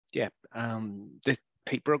Yeah, this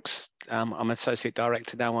Pete Brooks. I'm an associate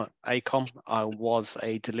director now at ACOM. I was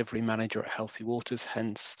a delivery manager at Healthy Waters,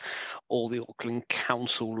 hence all the Auckland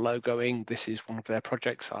Council logoing. This is one of their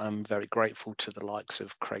projects. I'm very grateful to the likes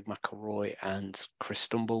of Craig McElroy and Chris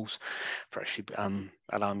Stumbles for actually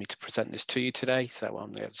allowing me to present this to you today. So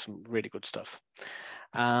they have some really good stuff.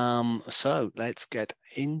 So let's get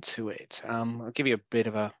into it. I'll give you a bit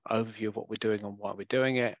of an overview of what we're doing and why we're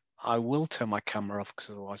doing it. I will turn my camera off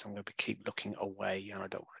because otherwise I'm going to keep looking away and I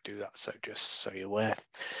don't want to do that. So just so you're aware,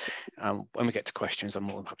 when we get to questions, I'm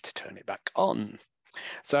more than happy to turn it back on.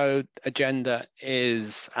 So agenda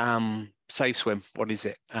is SafeSwim. What is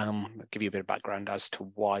it? I'll give you a bit of background as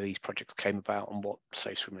to why these projects came about and what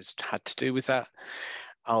SafeSwim has had to do with that.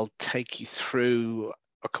 I'll take you through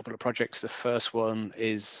a couple of projects. The first one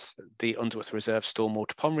is the Unsworth Reserve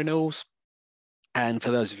Stormwater Pond renewals. And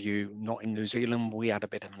for those of you not in New Zealand, we had a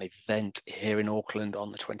bit of an event here in Auckland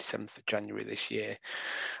on the 27th of January this year.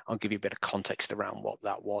 I'll give you a bit of context around what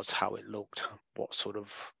that was, how it looked, what sort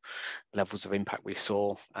of levels of impact we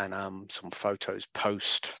saw, and some photos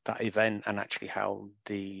post that event and actually how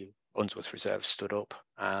the Unsworth Reserve stood up.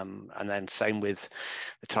 And then same with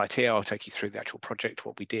the Taiteo. I'll take you through the actual project,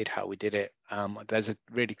 what we did, how we did it. There's a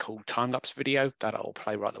really cool time-lapse video that I'll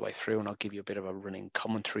play right the way through, and I'll give you a bit of a running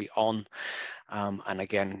commentary on. And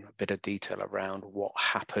again, a bit of detail around what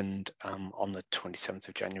happened on the 27th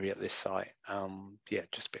of January at this site. Yeah,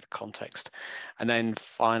 just a bit of context. And then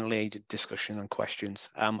finally, discussion and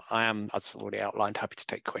questions. I am, as already outlined, happy to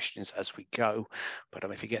take questions as we go, but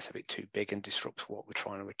if it gets a bit too big and disrupts what we're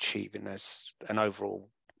trying to achieve in this, an overall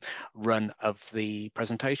run of the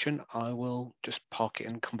presentation, I will just park it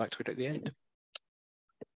and come back to it at the end.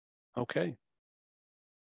 Okay.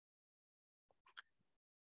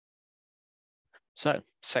 So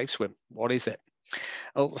SafeSwim, what is it?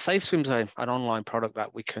 Well, SafeSwim is an online product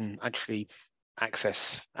that we can actually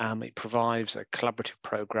access. It provides a collaborative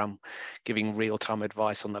program giving real-time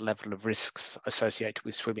advice on the level of risks associated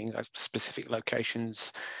with swimming at specific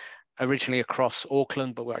locations, originally across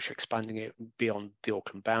Auckland, but we're actually expanding it beyond the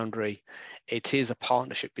Auckland boundary. It is a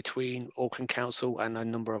partnership between Auckland Council and a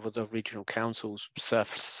number of other regional councils,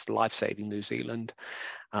 Surf Lifesaving New Zealand,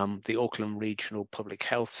 the Auckland Regional Public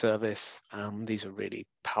Health Service. These are really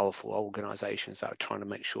powerful organisations that are trying to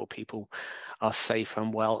make sure people are safe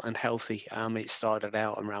and well and healthy. It started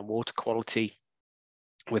out around water quality,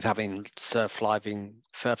 with having Surf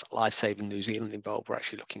Lifesaving New Zealand involved. We're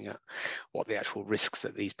actually looking at what the actual risks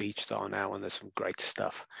at these beaches are now, and there's some great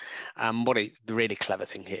stuff. The really clever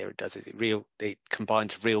thing here it does is it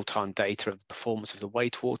combines real-time data of the performance of the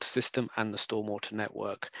wastewater system and the stormwater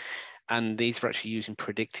network, and these are actually using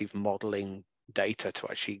predictive modelling data to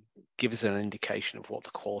actually give us an indication of what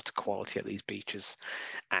the water quality at these beaches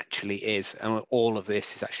actually is. And all of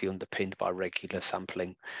this is actually underpinned by regular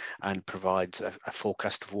sampling and provides a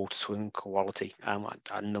forecast of water swimming quality at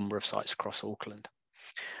a number of sites across Auckland.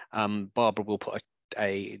 Barbara will put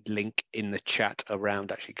a link in the chat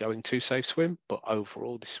around actually going to SafeSwim, but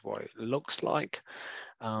overall this is what it looks like.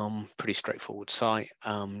 Pretty straightforward site.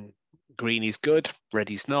 Green is good, red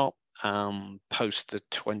is not. Post the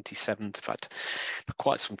 27th, in fact, for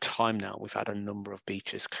quite some time now, we've had a number of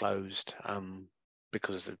beaches closed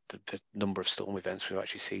because of the number of storm events we've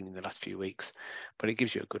actually seen in the last few weeks. But it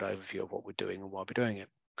gives you a good overview of what we're doing and why we're doing it.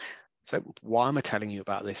 So why am I telling you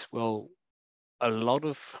about this? Well, a lot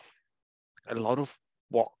of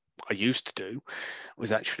what I used to do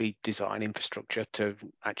was actually design infrastructure to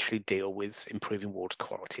actually deal with improving water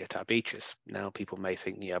quality at our beaches. Now people may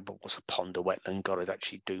think, yeah, but what's a pond or wetland got to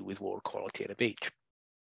actually do with water quality at a beach?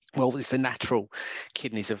 Well, it's the natural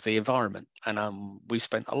kidneys of the environment. And we've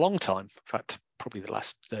spent a long time, in fact, probably the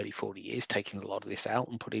last 30, 40 years, taking a lot of this out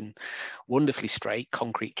and putting wonderfully straight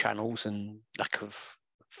concrete channels and lack of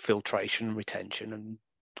filtration and retention. And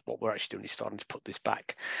what we're actually doing is starting to put this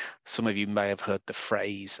back. Some of you may have heard the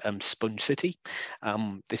phrase sponge city.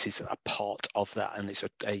 This is a part of that, and it's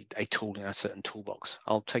a tool in a certain toolbox.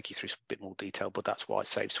 I'll take you through a bit more detail, but that's why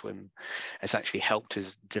SafeSwim has actually helped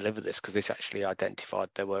us deliver this, because this actually identified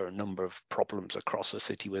there were a number of problems across the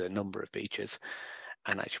city with a number of beaches,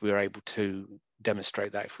 and actually we were able to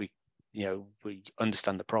demonstrate that if we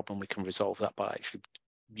understand the problem, we can resolve that by actually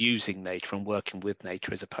using nature and working with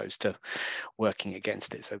nature as opposed to working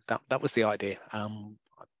against it. So that was the idea.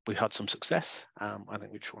 We've had some success. I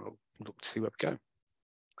think we just want to look to see where we go.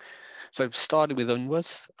 So starting with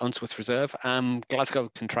Unsworth Reserve, Glasgow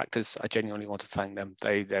contractors, I genuinely want to thank them.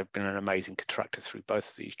 They've been an amazing contractor through both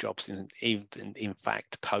of these jobs. In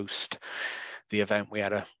fact, post event, we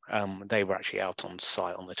had they were actually out on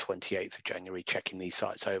site on the 28th of January, checking these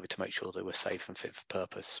sites over to make sure they were safe and fit for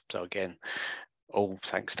purpose. So again, all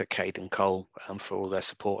thanks to Cade and Cole for all their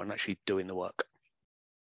support and actually doing the work.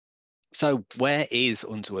 So where is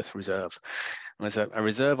Unsworth Reserve? There's a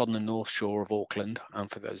reserve on the North Shore of Auckland.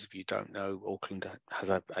 For those of you who don't know, Auckland has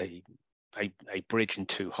a bridge and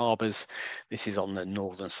 2 harbours. This is on the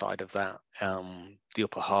northern side of that. The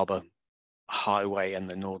Upper Harbour Highway and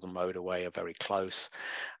the Northern Motorway are very close.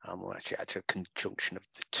 We're actually at a conjunction of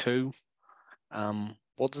the two.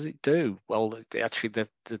 What does it do? Well, actually, the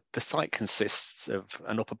site consists of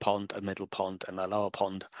an upper pond, a middle pond, and a lower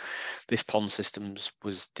pond. This pond system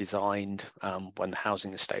was designed when the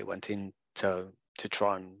housing estate went in to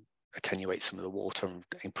try and attenuate some of the water and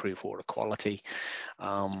improve water quality.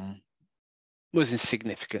 Was in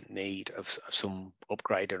significant need of some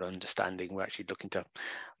upgrade and understanding. We're actually looking to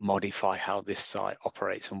modify how this site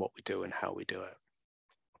operates and what we do and how we do it.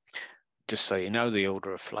 Just so you know, the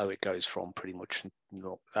order of flow, it goes from pretty much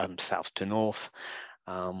south to north,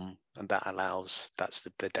 and that allows, that's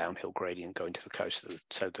the downhill gradient going to the coast.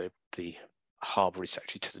 So the harbour is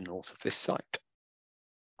actually to the north of this site.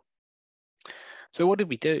 So what did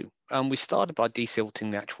we do? We started by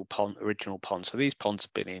desilting the actual original pond. So these ponds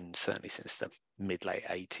have been in certainly since the mid-late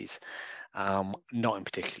 80s, not in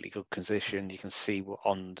particularly good condition. You can see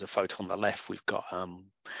on the photo on the left, we've got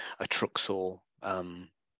a truck saw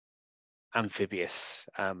amphibious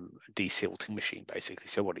desilting machine, basically.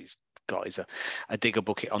 So what he's got is a digger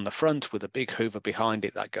bucket on the front with a big hoover behind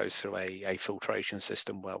it that goes through a filtration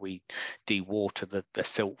system where we dewater the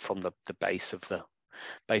silt from the base of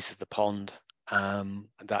the pond.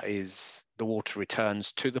 That is, the water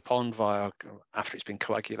returns to the pond after it's been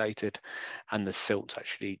coagulated, and the silt's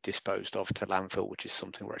actually disposed of to landfill, which is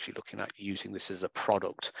something we're actually looking at using this as a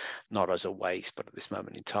product, not as a waste. But at this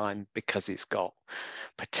moment in time, because it's got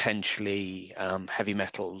potentially heavy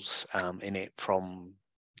metals in it from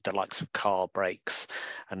the likes of car brakes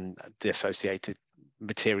and the associated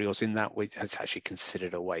materials in that, it's actually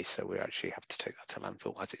considered a waste, so we actually have to take that to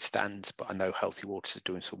landfill as it stands. But I know Healthy Waters is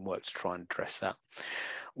doing some work to try and address that.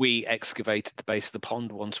 We excavated the base of the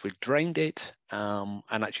pond once we'd drained it, and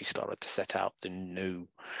actually started to set out the new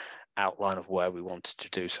outline of where we wanted to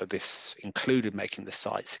do. So this included making the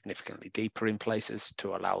site significantly deeper in places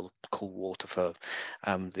to allow cool water for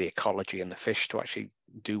the ecology and the fish to actually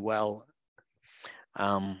do well.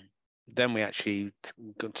 Then we actually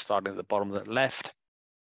got started at the bottom of the left.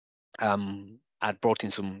 I'd brought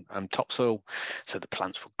in some topsoil so the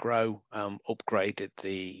plants would grow, upgraded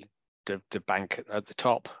the bank at the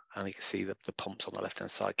top, and you can see the pumps on the left hand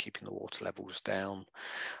side keeping the water levels down.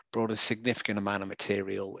 Brought a significant amount of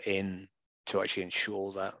material in to actually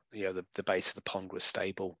ensure that the base of the pond was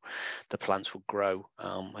stable, the plants would grow.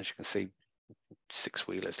 As you can see,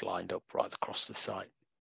 6-wheelers lined up right across the site.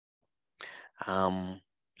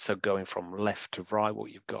 So going from left to right, what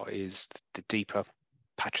you've got is the deeper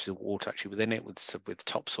patches of water actually within it with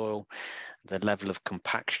topsoil, the level of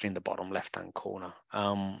compaction in the bottom left hand corner.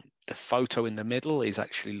 The photo in the middle is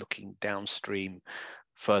actually looking downstream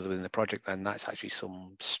further within the project, and that's actually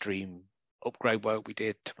some stream upgrade work we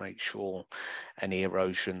did to make sure any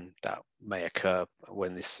erosion that may occur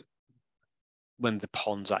when the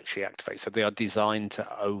ponds actually activate. So they are designed to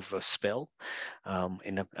overspill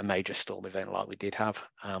in a major storm event like we did have,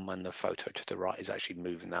 and the photo to the right is actually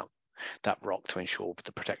moving that rock to ensure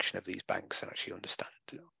the protection of these banks and actually understand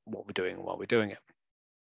what we're doing and why we're doing it.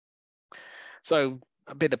 So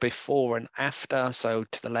a bit of before and after. So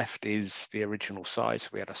to the left is the original site.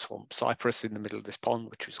 We had a swamp cypress in the middle of this pond,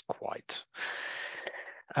 which was quite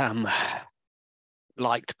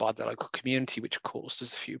liked by the local community, which caused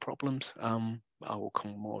us a few problems. I will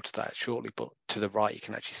come more to that shortly, but to the right you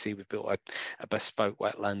can actually see we've built a bespoke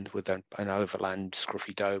wetland with an overland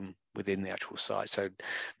scruffy dome within the actual site. So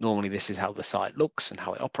normally this is how the site looks and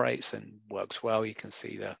how it operates and works well. You can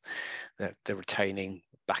see the retaining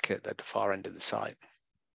back at the far end of the site.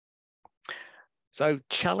 So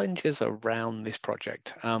challenges around this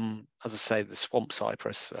project. As I say, the swamp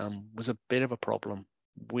cypress was a bit of a problem.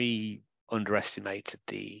 We underestimated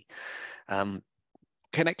the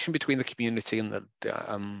connection between the community and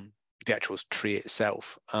the actual tree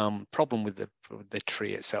itself. Problem with the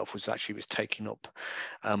tree itself was actually was taking up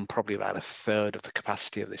probably about 1/3 of the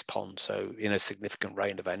capacity of this pond. So in a significant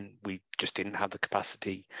rain event, we just didn't have the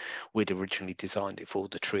capacity we'd originally designed it for.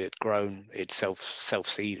 The tree had grown, it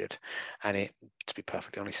self-seeded, and it, to be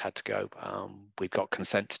perfectly honest, had to go. We'd got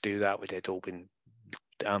consent to do that. It had all been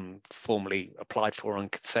formally applied for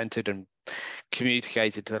and consented and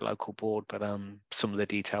communicated to the local board, but some of the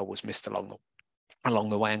detail was missed along along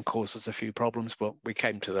the way and caused us a few problems, but we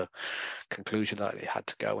came to the conclusion that it had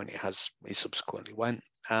to go, and it subsequently went.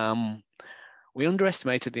 We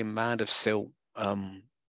underestimated the amount of silt,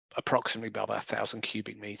 approximately about 1,000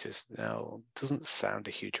 cubic meters. Now, it doesn't sound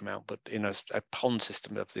a huge amount, but in a pond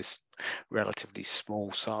system of this relatively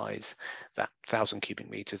small size, that 1,000 cubic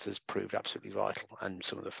meters has proved absolutely vital, and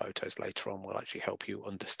some of the photos later on will actually help you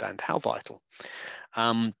understand how vital.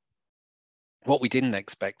 What we didn't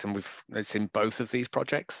expect, and we've noticed in both of these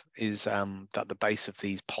projects, is that the base of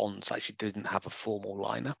these ponds actually didn't have a formal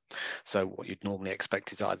liner. So what you'd normally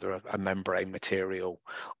expect is either a membrane material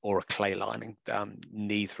or a clay lining,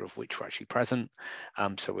 neither of which were actually present.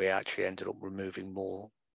 So we actually ended up removing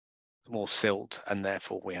more silt, and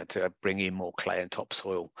therefore we had to bring in more clay and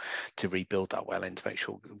topsoil to rebuild that wetland to make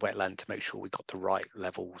sure we got the right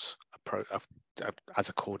levels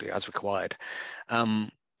as required.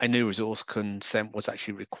 A new resource consent was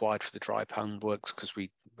actually required for the dry pond works, because we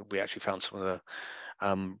actually found some of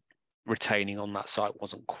the retaining on that site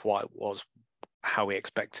wasn't quite how we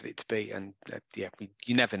expected it to be, and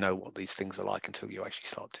you never know what these things are like until you actually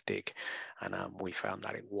start to dig, and we found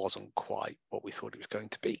that it wasn't quite what we thought it was going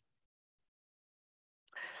to be.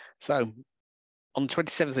 So on the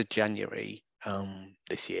 27th of January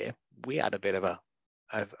this year, we had a bit of a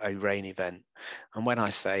rain event. And when I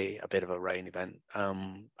say a bit of a rain event,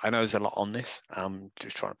 I know there's a lot on this. I'm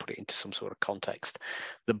just trying to put it into some sort of context.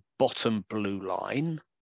 The bottom blue line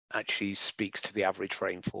actually speaks to the average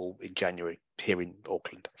rainfall in January here in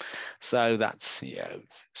Auckland. So that's,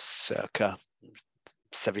 circa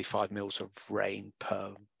 75 mils of rain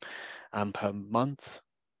per month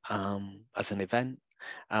as an event.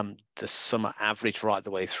 The summer average right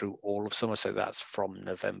the way through all of summer, so that's from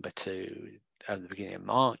November to the beginning of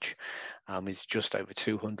March, is just over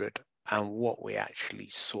 200. And what we actually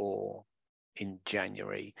saw in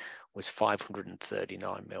January was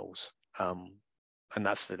 539 mils. And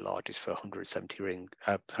that's the largest for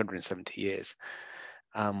 170 years.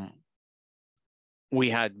 We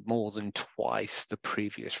had more than twice the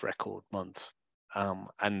previous record month.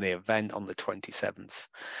 And the event on the 27th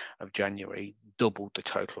of January doubled the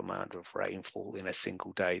total amount of rainfall in a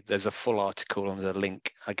single day. There's a full article, and there's a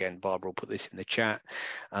link. Again, Barbara will put this in the chat.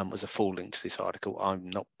 There's a full link to this article. I'm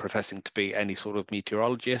not professing to be any sort of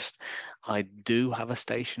meteorologist. I do have a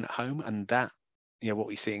station at home, and that, what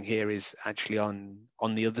we're seeing here is actually on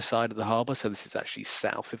the other side of the harbour. So this is actually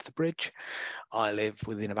south of the bridge. I live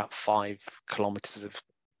within about 5 kilometres of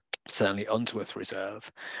certainly Unsworth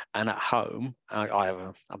Reserve, and at home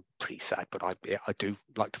I'm pretty sad, but I do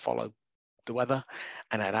like to follow the weather,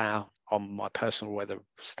 and on my personal weather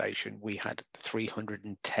station we had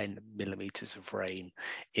 310 millimeters of rain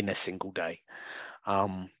in a single day.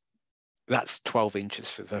 That's 12 inches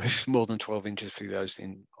for those, more than 12 inches for those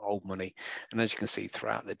in old money. And as you can see,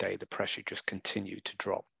 throughout the day the pressure just continued to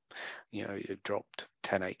drop. It dropped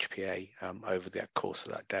 10 HPA over the course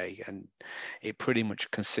of that day, and it pretty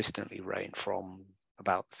much consistently rained from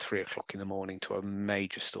about 3 o'clock in the morning to a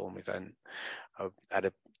major storm event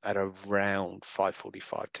at around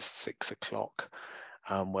 5:45 to 6 o'clock,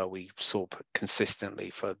 where we saw consistently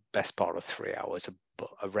for the best part of 3 hours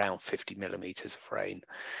around 50 millimeters of rain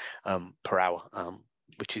per hour,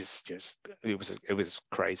 which is just, it was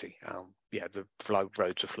crazy. The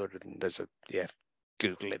roads were flooded, and there's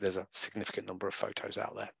Google it, there's a significant number of photos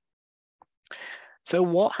out there. So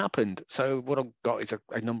what happened? So what I've got is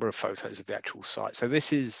a number of photos of the actual site. So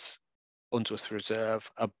this is Unsworth Reserve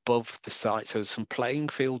above the site. So there's some playing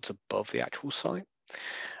fields above the actual site.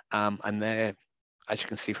 And there, as you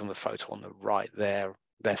can see from the photo on the right there,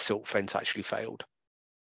 their silt fence actually failed.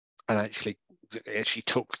 And actually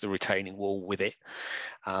took the retaining wall with it.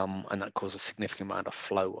 And that caused a significant amount of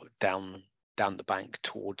flow down the bank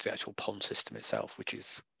towards the actual pond system itself, which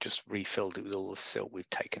is just refilled with all the silt we've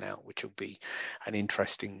taken out, which will be an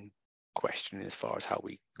interesting question as far as how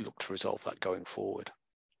we look to resolve that going forward.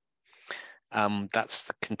 That's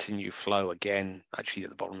the continued flow again, actually at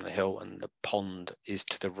the bottom of the hill, and the pond is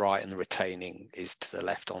to the right and the retaining is to the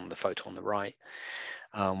left on the photo on the right.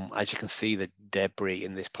 As you can see, the debris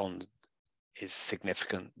in this pond is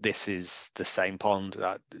significant. This is the same pond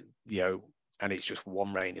that, and it's just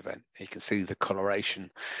one rain event. You can see the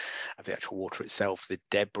coloration of the actual water itself, the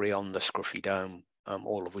debris on the scruffy dome,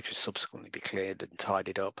 all of which has subsequently been cleared and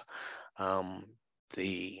tidied up.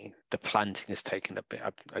 The planting has taken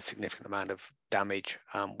a significant amount of damage,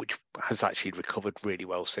 which has actually recovered really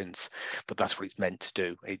well since, but that's what it's meant to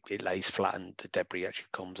do. It lays flat and the debris actually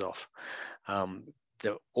comes off.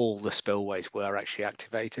 All the spillways were actually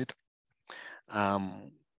activated.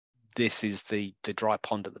 this is the dry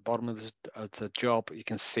pond at the bottom of the job. You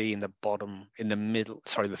can see in the bottom, in the middle,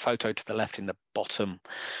 sorry, the photo to the left in the bottom,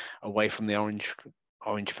 away from the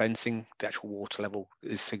orange fencing, the actual water level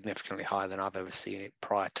is significantly higher than I've ever seen it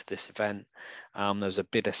prior to this event. There's a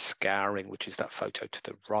bit of scouring, which is that photo to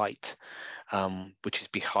the right, which is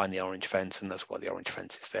behind the orange fence, and that's why the orange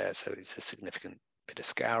fence is there. So it's a significant bit of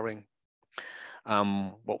scouring.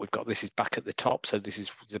 What we've got, this is back at the top. So this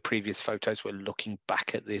is the previous photos. We're looking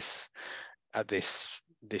back at this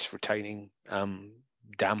retaining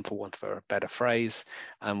dam, for want of a better phrase,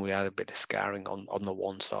 and we had a bit of scouring on the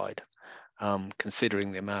one side. Considering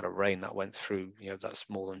the amount of rain that went through, that's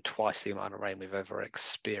more than twice the amount of rain we've ever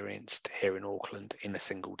experienced here in Auckland in a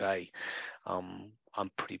single day. I'm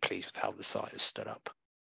pretty pleased with how the site has stood up.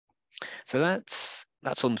 So that's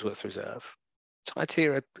Unsworth Reserve.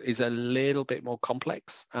 Aotearoa is a little bit more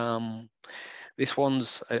complex. This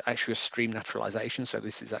one's actually a stream naturalization. So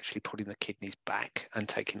this is actually putting the kidneys back and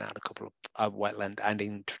taking out a couple of wetland and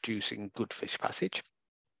introducing good fish passage.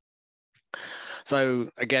 So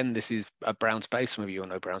again, this is a Browns Bay. Some of you will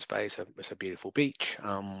know Browns Bay. It's a beautiful beach.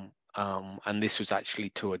 And this was actually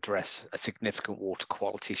to address a significant water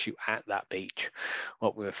quality issue at that beach.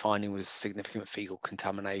 What we were finding was significant fecal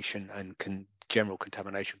contamination and general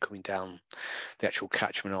contamination coming down the actual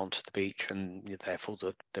catchment onto the beach, and therefore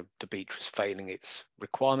the beach was failing its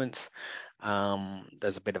requirements.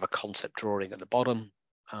 There's a bit of a concept drawing at the bottom,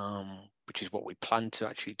 which is what we plan to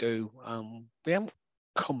actually do. We haven't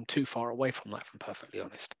come too far away from that, if I'm perfectly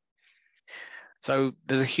honest. So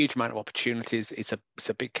there's a huge amount of opportunities. It's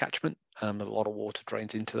a big catchment. A lot of water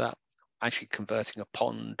drains into that. Actually converting a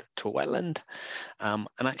pond to a wetland, and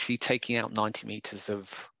actually taking out 90 meters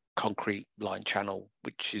of concrete line channel,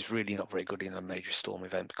 which is really not very good in a major storm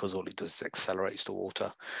event, because all it does is accelerates the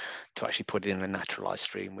water, to actually put it in a naturalized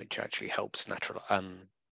stream, which actually helps natural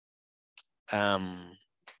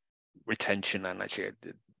retention and actually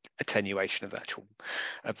attenuation of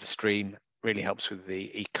the stream. Really helps with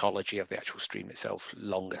the ecology of the actual stream itself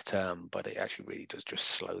longer term, but it actually really does just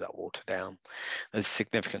slow that water down. There's a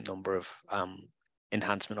significant number of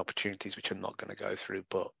enhancement opportunities, which I'm not going to go through,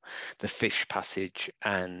 but the fish passage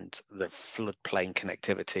and the floodplain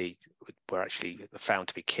connectivity were actually found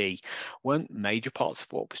to be key. Weren't major parts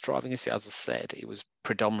of what was driving us. As I said, it was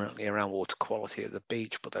predominantly around water quality at the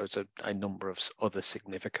beach, but there was a number of other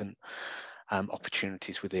significant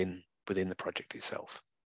opportunities within the project itself.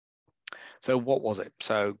 So what was it?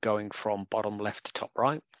 So going from bottom left to top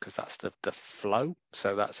right, because that's the flow.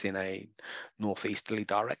 So that's in a northeasterly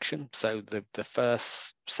direction. So the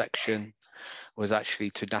first section was actually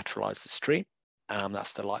to naturalize the stream.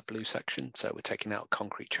 That's the light blue section. So we're taking out a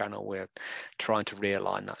concrete channel. We're trying to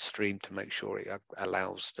realign that stream to make sure it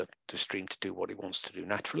allows the stream to do what it wants to do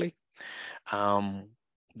naturally.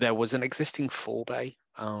 There was an existing forebay.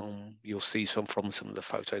 You'll see from some of the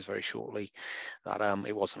photos very shortly that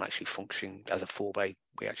it wasn't actually functioning as a forebay.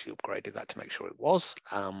 We actually upgraded that to make sure it was.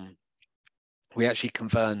 We actually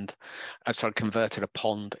converted a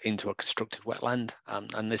pond into a constructed wetland,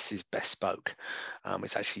 and this is bespoke.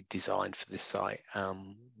 It's actually designed for this site.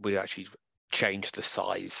 We actually changed the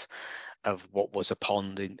size of what was a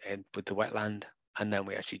pond with the wetland, and then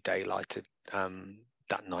we actually daylighted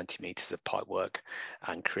that 90 meters of pipe work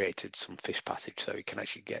and created some fish passage, so you can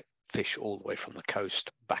actually get fish all the way from the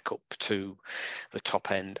coast back up to the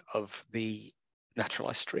top end of the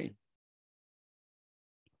naturalized stream.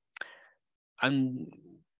 And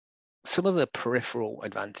some of the peripheral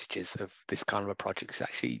advantages of this kind of a project is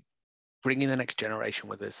actually bringing the next generation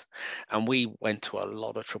with us. And we went to a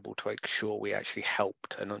lot of trouble to make sure we actually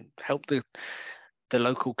helped the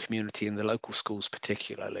local community and the local schools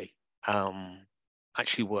particularly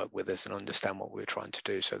actually work with us and understand what we were trying to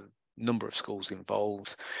do. So number of schools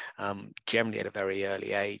involved, generally at a very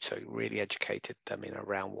early age, so really educated them in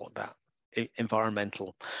around what that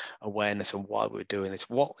environmental awareness and why we're doing this.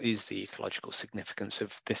 What is the ecological significance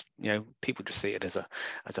of this? People just see it as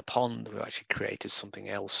a pond. We've actually created something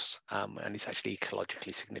else, and it's actually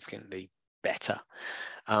ecologically significantly better.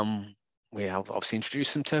 We have obviously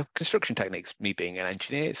introduced them to construction techniques. Me being an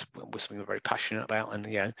engineer, it's something we're very passionate about, and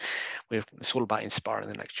it's all about inspiring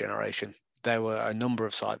the next generation. There were a number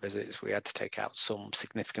of site visits. We had to take out some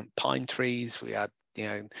significant pine trees. We had,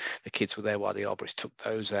 the kids were there while the arborists took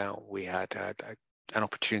those out. We had an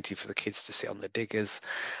opportunity for the kids to sit on the diggers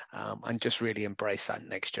and just really embrace that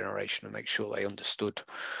next generation and make sure they understood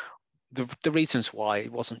the reasons why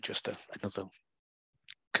it wasn't just another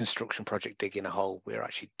construction project digging a hole. We're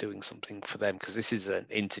actually doing something for them, because this is an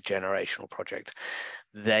intergenerational project.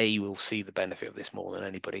 They will see the benefit of this more than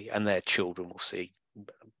anybody, and their children will see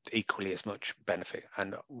equally as much benefit.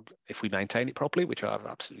 And if we maintain it properly, which I have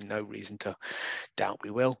absolutely no reason to doubt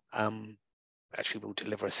we will, actually will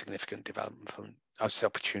deliver a significant development from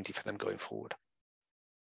opportunity for them going forward.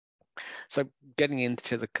 So getting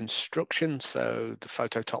into the construction, so the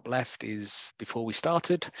photo top left is before we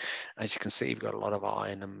started. As you can see, we've got a lot of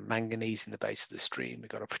iron and manganese in the base of the stream. We've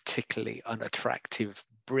got a particularly unattractive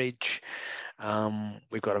bridge.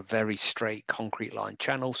 We've got a very straight concrete line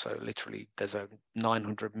channel. So literally there's a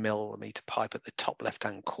 900mm pipe at the top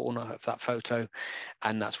left-hand corner of that photo.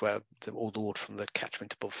 And that's where all the water from the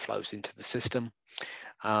catchment above flows into the system.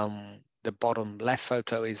 The bottom left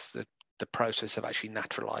photo is the process of actually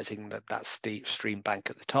naturalizing that steep stream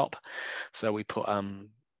bank at the top. So we put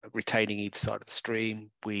retaining either side of the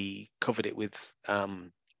stream. We covered it with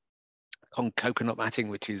coconut matting,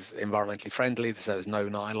 which is environmentally friendly. So there's no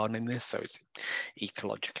nylon in this, so it's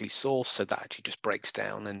ecologically sourced. So that actually just breaks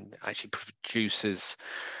down and actually produces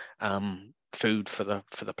food for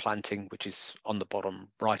the planting, which is on the bottom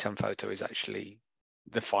right-hand photo, is actually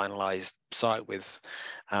the finalized site with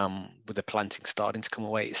the planting starting to come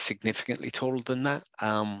away. It's significantly taller than that.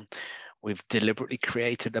 We've deliberately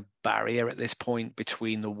created a barrier at this point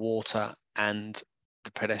between the water and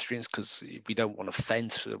the pedestrians, because we don't want a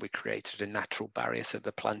fence, so we created a natural barrier. So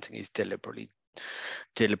the planting is deliberately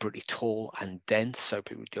tall and dense, so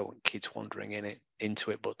people don't want kids wandering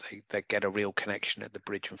into it, but they get a real connection at the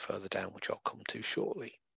bridge and further down, which I'll come to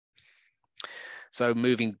shortly. So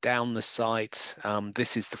moving down the site,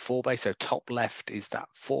 this is the forebay. So top left is that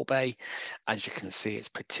forebay. As you can see, it's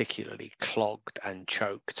particularly clogged and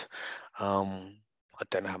choked. I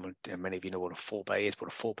don't know how many of you know what a forebay is, but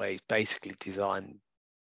a forebay is basically designed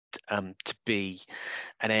to be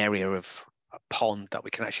an area of a pond that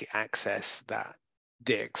we can actually access that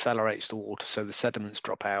deaccelerates the water, so the sediments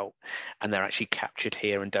drop out and they're actually captured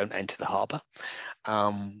here and don't enter the harbour.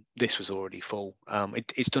 This was already full.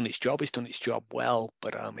 It's done its job well,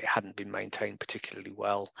 but it hadn't been maintained particularly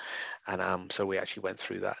well, and so we actually went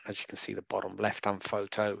through that. As you can see, the bottom left hand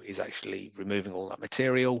photo is actually removing all that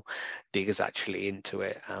material. Diggers actually into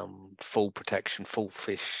it, full protection, full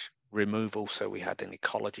fish removal. So we had an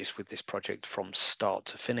ecologist with this project from start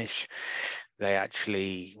to finish.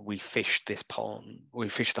 We fished this pond, we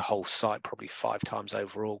fished the whole site probably 5 times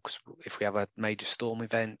overall, because if we have a major storm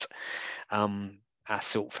event, our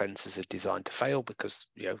silt fences are designed to fail because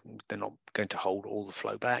they're not going to hold all the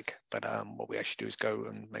flow back. But what we actually do is go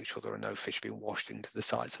and make sure there are no fish being washed into the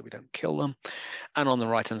site so we don't kill them. And on the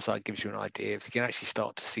right hand side gives you an idea if you can actually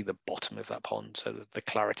start to see the bottom of that pond, so that the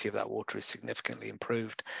clarity of that water is significantly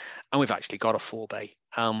improved. And we've actually got a forebay.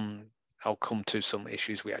 I'll come to some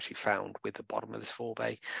issues we actually found with the bottom of this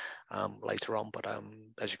forebay later on, but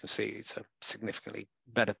as you can see, it's a significantly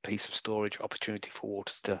better piece of storage, opportunity for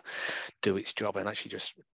water to do its job and actually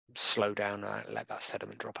just slow down and let that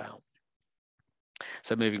sediment drop out.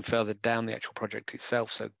 So moving further down the actual project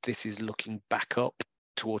itself, so this is looking back up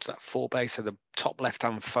towards that forebay. So the top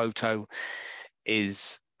left-hand photo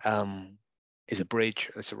is a bridge.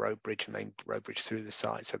 It's a road bridge, a main road bridge through the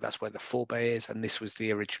site. So that's where the forebay is, and this was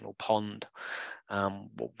the original pond.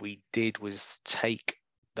 What we did was take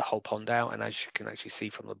the whole pond out, and as you can actually see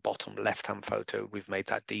from the bottom left-hand photo, we've made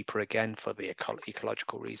that deeper again for the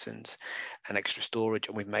ecological reasons and extra storage,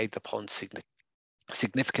 and we've made the pond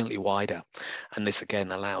significantly wider, and this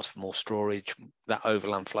again allows for more storage, that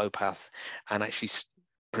overland flow path, and actually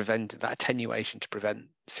prevent that attenuation to prevent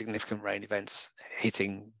significant rain events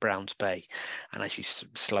hitting Browns Bay and actually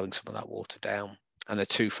slowing some of that water down. And the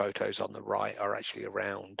 2 photos on the right are actually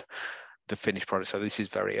around the finished product. So this is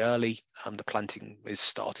very early. The planting is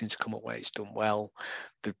starting to come away. It's done well.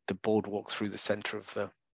 The boardwalk through the center of the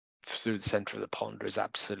pond is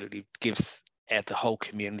absolutely gives the whole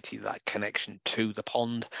community that connection to the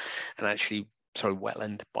pond and actually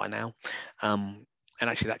wetland by now. And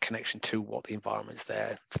actually that connection to what the environment's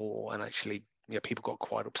there for. And actually, people got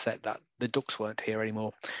quite upset that the ducks weren't here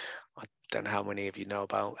anymore. I don't know how many of you know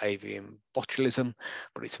about avian botulism,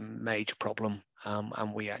 but it's a major problem.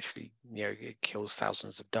 And we actually, it kills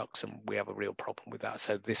thousands of ducks, and we have a real problem with that.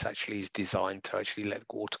 So this actually is designed to actually let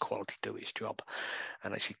water quality do its job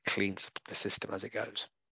and actually cleans up the system as it goes.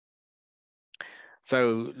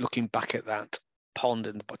 So looking back at that pond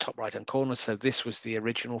in the top right hand corner, so this was the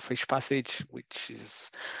original fish passage, which is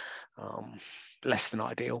less than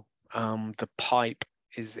ideal. The pipe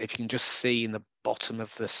is, if you can just see in the bottom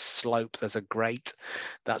of the slope, there's a grate.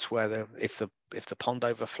 That's where if the pond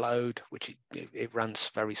overflowed, which it runs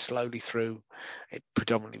very slowly through, it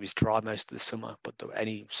predominantly was dry most of the summer, but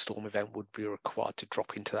any storm event would be required to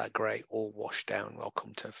drop into that grate or wash down. We'll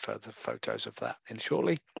come to further photos of that in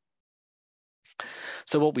shortly.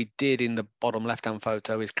 So what we did in the bottom left-hand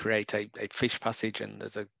photo is create a fish passage, and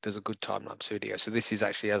there's a good time-lapse video. So this is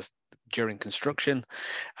actually as during construction,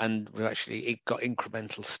 and it got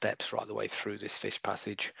incremental steps right the way through this fish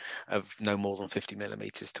passage of no more than 50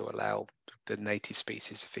 millimeters to allow the native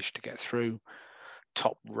species of fish to get through.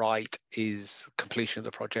 Top right is completion of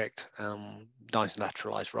the project. Nice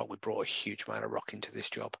naturalized rock. We brought a huge amount of rock into this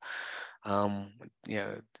job.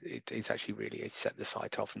 It's actually really set the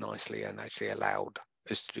site off nicely and actually allowed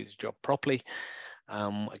us to do the job properly.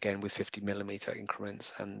 Again, with 50 millimeter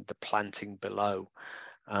increments, and the planting below.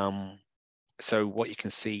 So what you can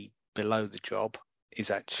see below the job is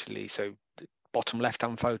actually, so the bottom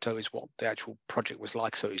left-hand photo is what the actual project was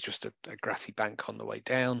like. So it's just a grassy bank on the way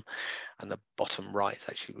down, and the bottom right is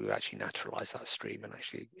actually, we actually naturalized that stream and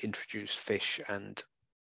actually introduced fish and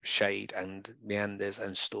shade and meanders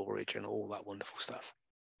and storage and all that wonderful stuff.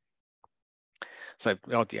 So,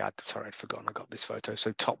 oh yeah, sorry, I'd forgotten I got this photo.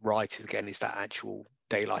 So top right is, again, is that actual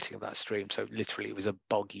daylighting of that stream. So literally it was a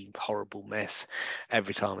boggy, horrible mess.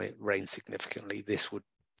 Every time it rained significantly, this would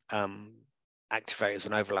activate as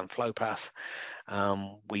an overland flow path.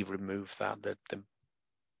 We removed that. The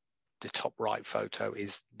top right photo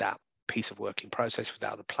is that piece of work in process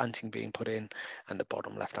without the planting being put in, and the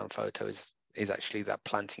bottom left-hand photo is actually that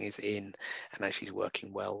planting is in and actually is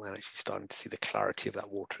working well, and actually starting to see the clarity of that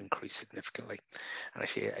water increase significantly and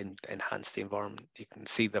actually enhance the environment. You can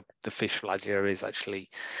see the fish flagellar is actually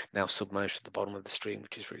now submerged at the bottom of the stream,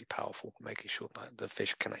 which is really powerful, making sure that the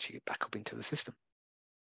fish can actually get back up into the system.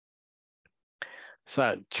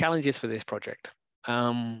 So challenges for this project.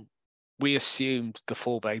 We assumed the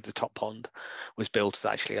forebay, the top pond, was built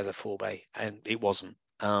actually as a forebay, and it wasn't.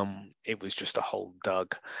 It was just a hole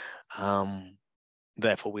dug.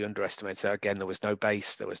 Therefore, we underestimated. Again, there was no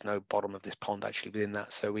base, there was no bottom of this pond actually within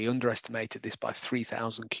that. So we underestimated this by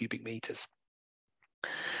 3,000 cubic meters.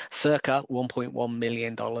 Circa $1.1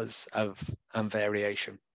 million of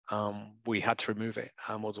variation. We had to remove it,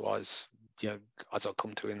 otherwise, as I'll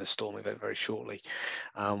come to in the storm event very shortly,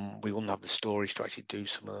 we wouldn't have the storage to actually do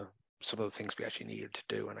some of the things we actually needed to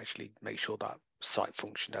do and actually make sure that site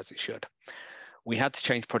functioned as it should. We had to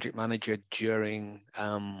change project manager during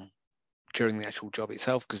the actual job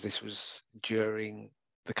itself, because this was during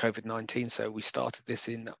the COVID-19. So we started this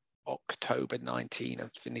in October 19 and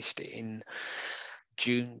finished it in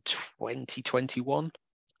June 2021.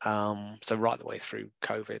 So right the way through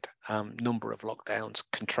COVID, number of lockdowns,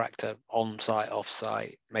 contractor on-site,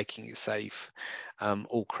 off-site, making it safe.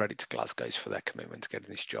 All credit to Glasgow's for their commitment to getting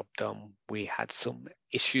this job done. We had some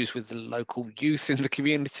issues with the local youth in the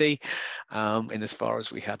community, in as far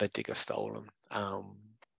as we had a digger stolen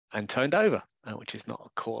and turned over, which is not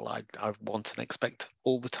a call I want and expect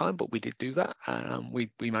all the time, but we did do that. We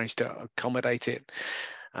managed to accommodate it.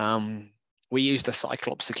 We used a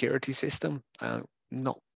Cyclops security system.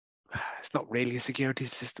 It's not really a security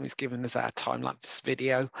system. It's given us our time-lapse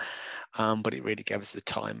video, but it really gave us the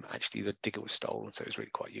time actually the digger was stolen. So it was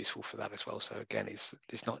really quite useful for that as well. So again, it's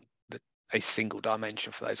not a single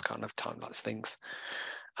dimension for those kind of time-lapse things.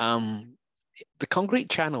 The concrete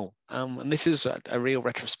channel, and this is a real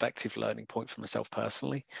retrospective learning point for myself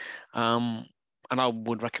personally. And I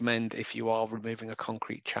would recommend, if you are removing a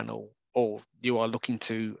concrete channel or you are looking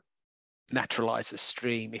to naturalize a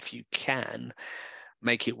stream, if you can,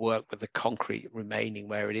 make it work with the concrete remaining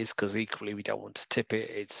where it is, because equally we don't want to tip it.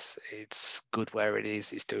 It's good where it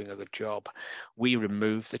is. It's doing a good job. We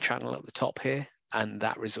removed the channel at the top here, and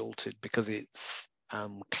that resulted, because it's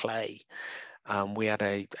clay, we had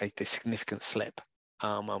a significant slip,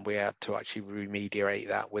 and we had to actually remediate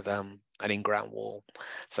that with an in-ground wall.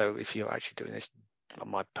 So if you're actually doing this,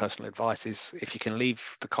 my personal advice is, if you can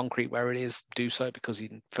leave the concrete where it is, do so, because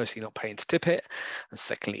firstly, you're not paying to tip it, and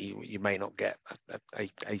secondly, you may not get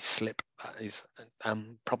a slip that is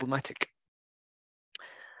problematic.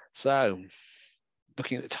 So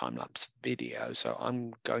looking at the time-lapse video, so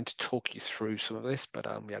I'm going to talk you through some of this, but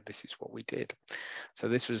yeah, this is what we did. So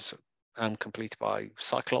this was completed by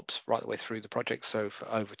Cyclops right the way through the project. So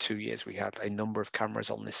for over 2 years, we had a number of cameras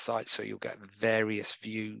on this site, so you'll get various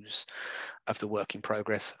views of the work in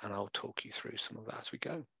progress, and I'll talk you through some of that as we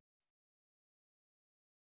go.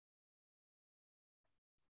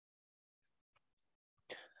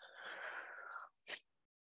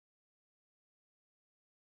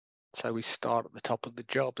 So we start at the top of the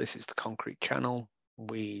job. This is the concrete channel.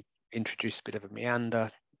 We introduce a bit of a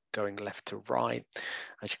meander going left to right.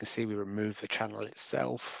 As you can see, we remove the channel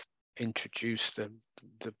itself, introduce the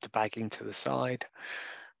bagging to the side.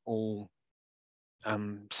 All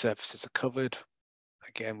surfaces are covered.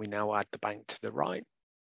 Again, we now add the bank to the right.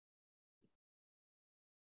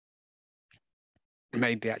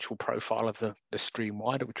 made the actual profile of the stream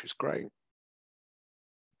wider, which was great.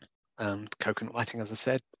 Coconut lighting, as I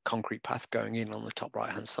said, concrete path going in on the top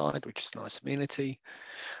right hand side, which is a nice amenity.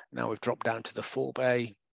 Now we've dropped down to the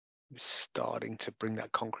forebay, starting to bring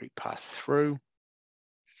that concrete path through.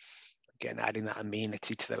 Again, adding that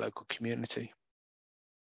amenity to the local community.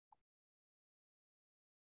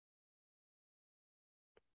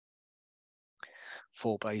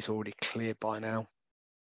 Forebay is already cleared by now.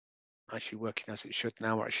 Actually working as it should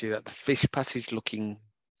now. We're actually at the fish passage looking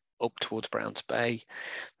up towards Browns Bay.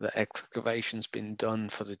 The excavation's been done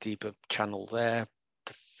for the deeper channel there.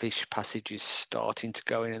 The fish passage is starting to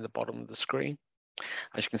go in the bottom of the screen.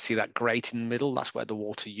 As you can see, that grate in the middle, that's where the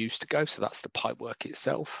water used to go. So that's the pipework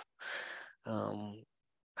itself.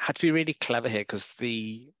 Had to be really clever here because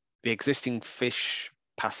the existing fish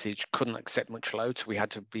passage couldn't accept much load. So we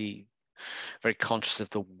had to be very conscious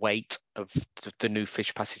of the weight of the new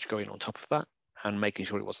fish passage going on top of that and making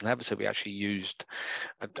sure it wasn't heavy. So we actually used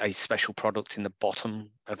a special product in the bottom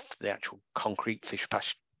of the actual concrete fish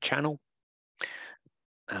passage channel.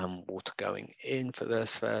 Water going in for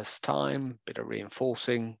this first time, bit of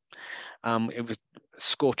reinforcing. It was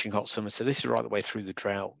scorching hot summer, so this is right the way through the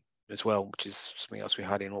drought as well, which is something else we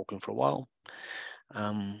had in Auckland for a while.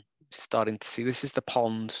 Starting to see, this is the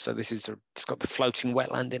pond, so it's got the floating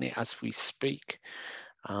wetland in it as we speak.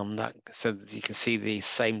 So that you can see the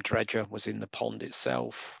same dredger was in the pond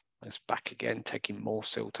itself. It's back again, taking more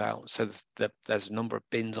silt out. So there's a number of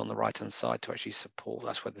bins on the right-hand side to actually support.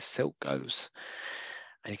 That's where the silt goes.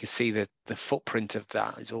 And you can see that the footprint of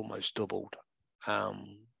that is almost doubled.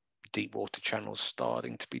 Deep water channels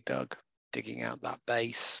starting to be dug, digging out that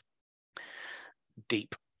base.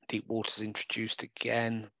 Deep water's introduced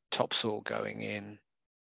again. Topsoil going in.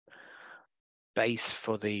 Base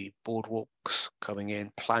for the boardwalks coming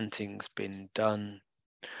in. Planting's been done.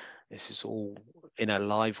 This is all in a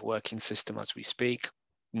live working system as we speak.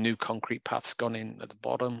 New concrete paths gone in at the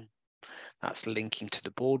bottom. That's linking to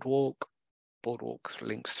the boardwalk. Boardwalk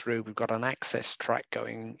links through. We've got an access track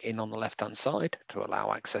going in on the left-hand side to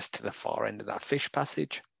allow access to the far end of that fish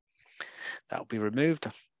passage. That'll be removed.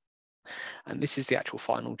 And this is the actual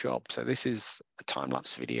final job. So this is a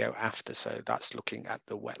time-lapse video after. So that's looking at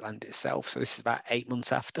the wetland itself. So this is about 8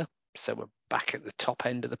 months after. So we're back at the top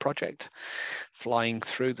end of the project, flying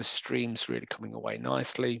through the streams, really coming away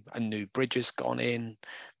nicely. A new bridge has gone in.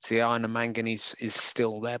 So the iron and manganese is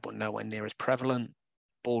still there, but nowhere near as prevalent.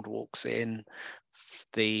 Boardwalks in.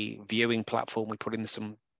 The viewing platform, we put in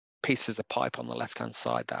some pieces of pipe on the left-hand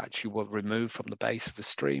side that actually were removed from the base of the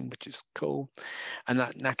stream, which is cool. And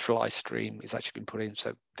that naturalized stream is actually been put in.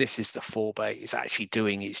 So this is the forebay. It's actually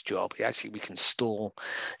doing its job. We can store,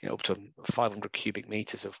 up to 500 cubic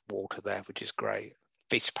meters of water there, which is great.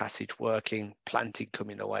 Fish passage working, planting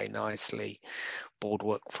coming away nicely,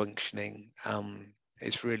 boardwork functioning.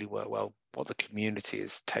 It's really worked well. What the community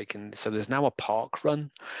has taken. So there's now a park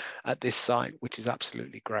run at this site, which is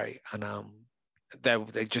absolutely great. And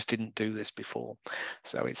they just didn't do this before.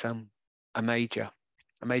 So it's a major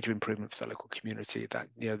improvement for the local community. That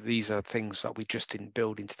these are things that we just didn't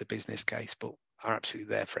build into the business case, but are absolutely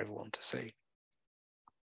there for everyone to see.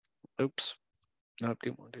 Oops, no,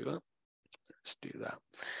 didn't want to do that. Let's do that.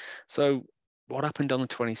 So what happened on the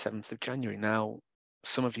 27th of January? Now,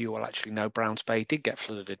 some of you will actually know Browns Bay did get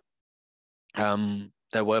flooded.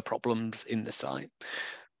 There were problems in the site,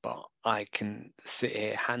 but I can sit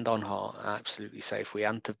here hand on heart and absolutely say if we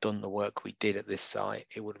hadn't have done the work we did at this site,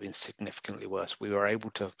 it would have been significantly worse. We were able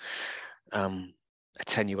to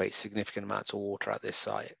attenuate significant amounts of water at this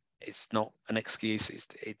site. It's not an excuse.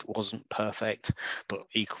 It wasn't perfect, but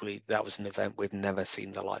equally that was an event we've never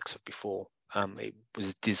seen the likes of before. It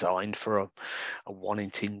was designed for a 1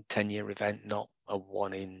 in 10-year event, not a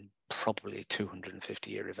 1 in probably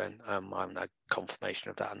 250-year event. I'm no confirmation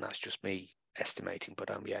of that, and that's just me estimating.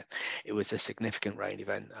 But yeah, it was a significant rain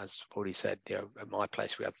event. As already said, at my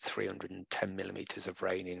place we had 310 millimeters of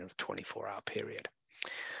rain in a 24-hour period.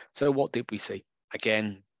 So what did we see?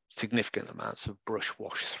 Again, significant amounts of brush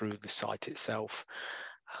washed through the site itself.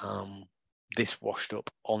 This washed up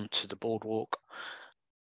onto the boardwalk.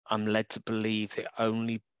 I'm led to believe the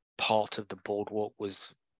only part of the boardwalk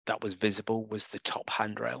that was visible was the top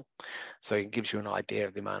handrail. So it gives you an idea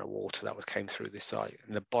of the amount of water that came through this site.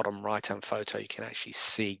 In the bottom right-hand photo, you can actually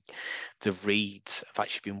see the reeds have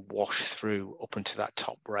actually been washed through up into that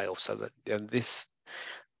top rail. So that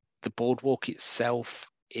the boardwalk itself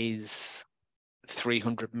is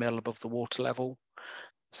 300 mil above the water level.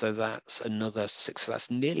 So that's another 6. So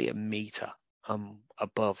that's nearly a meter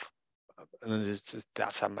above. And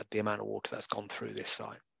that's the amount of water that's gone through this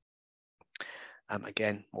site.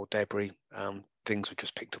 Again, more debris. things were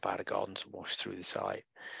just picked up out of gardens and washed through the site.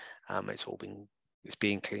 It's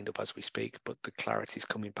being cleaned up as we speak, but the clarity is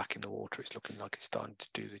coming back in the water. It's looking like it's starting to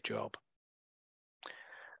do the job.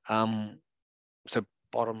 So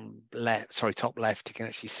top left, you can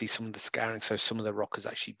actually see some of the scouring. So some of the rock has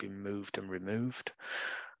actually been moved and removed,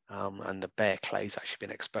 and the bare clay's actually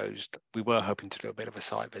been exposed. We were hoping to do a bit of a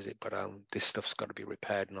site visit, but this stuff's got to be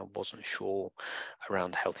repaired, and I wasn't sure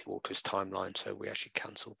around Healthy Waters timeline, so we actually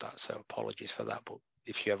cancelled that. So apologies for that, but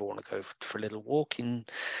if you ever want to go for a little walk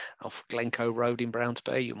off Glencoe Road in Browns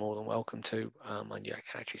Bay, you're more than welcome to. And you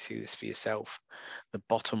can actually see this for yourself. The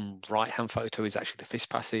bottom right-hand photo is actually the fish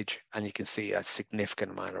passage, and you can see a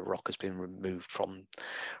significant amount of rock has been removed from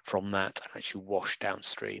that and actually washed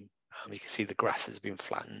downstream. You can see the grass has been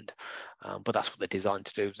flattened, but that's what they're designed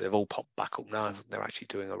to do. They've all popped back up now. They're actually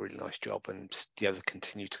doing a really nice job, and they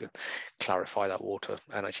continue to clarify that water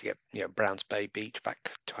and actually get Browns Bay Beach back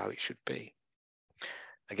to how it should be.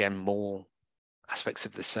 Again, more aspects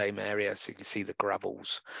of the same area. So you can see the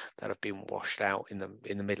gravels that have been washed out in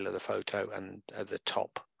the middle of the photo, and at the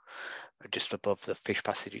top, just above the fish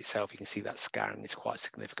passage itself, you can see that scarring is quite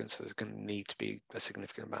significant. So there's going to need to be a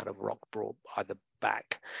significant amount of rock brought either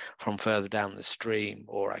back from further down the stream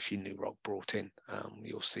or actually new rock brought in.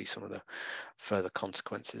 You'll see some of the further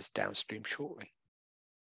consequences downstream shortly.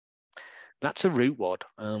 That's a root wad.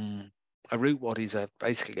 A root wad is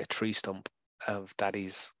basically a tree stump that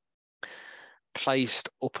is placed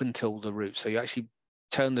up until the root. So you actually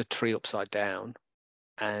turn the tree upside down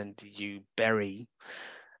and you bury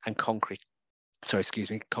and concrete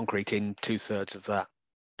in 2/3 of that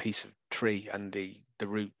piece of tree, and the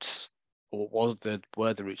roots, or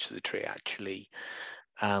were the roots of the tree, actually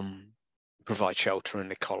provide shelter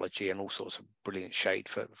and ecology and all sorts of brilliant shade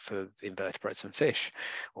for invertebrates and fish.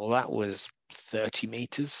 Well, that was 30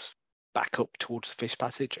 meters back up towards the fish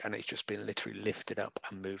passage, and it's just been literally lifted up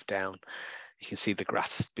and moved down. You can see the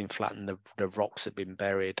grass has been flattened, the rocks have been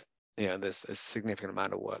buried. There's a significant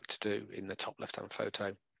amount of work to do in the top left-hand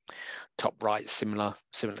photo. Top right, similar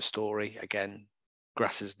story. Again,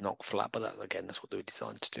 grass is not flat, but that's what they were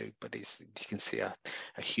designed to do. But you can see a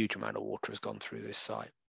huge amount of water has gone through this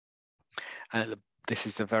site. And this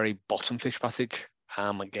is the very bottom fish passage.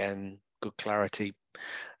 Again, good clarity.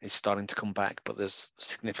 It's starting to come back, but there's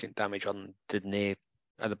significant damage on at the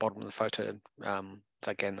bottom of the photo.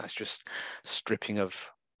 Again, that's just stripping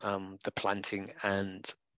of the planting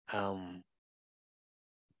and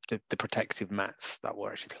the protective mats that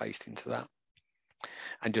were actually placed into that.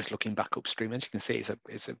 And just looking back upstream, as you can see,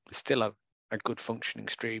 it's still a good functioning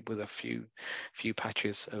stream with a few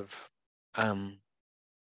patches of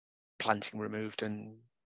planting removed and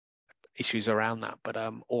issues around that. But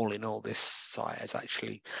all in all, this site has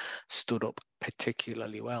actually stood up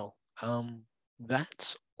particularly well.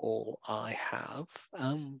 That's all I have.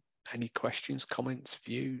 Any questions, comments,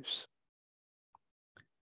 views?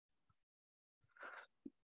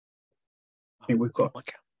 I think we've got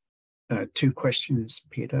 2 questions,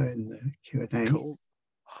 Peter, in the Q&A. Cool.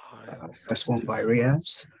 First one by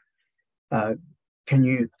Riaz. Can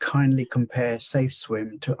you kindly compare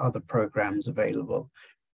SafeSwim to other programs available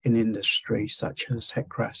in industry such as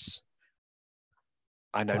HECRAS?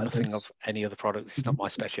 I know nothing of any other products. It's not my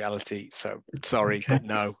speciality, so sorry, but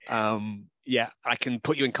no. Yeah, I can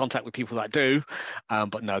put you in contact with people that do,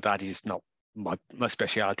 but no, that is not my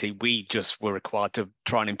speciality. We just were required to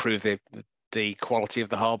try and improve the quality of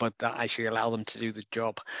the harbour that actually allow them to do the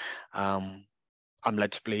job. I'm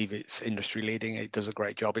led to believe it's industry leading. It does a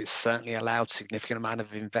great job. It's certainly allowed significant amount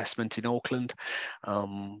of investment in Auckland.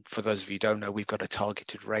 For those of you who don't know, we've got a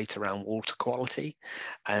targeted rate around water quality,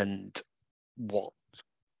 and what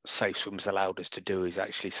SafeSwim's allowed us to do is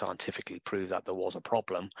actually scientifically prove that there was a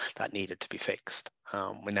problem that needed to be fixed.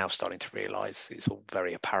 We're now starting to realise it's all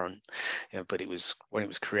very apparent, but when it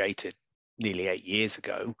was created nearly 8 years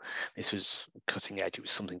ago, this was cutting edge. It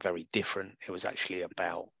was something very different. It was actually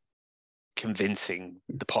about convincing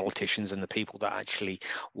the politicians and the people that actually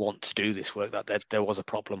want to do this work that there was a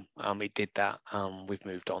problem. It did that. We've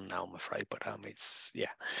moved on now, I'm afraid, but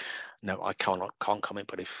no, I can't comment.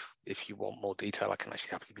 But if you want more detail, I can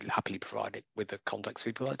actually happily provide it with the contacts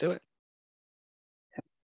people that do it.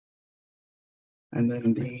 And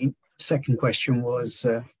then the second question was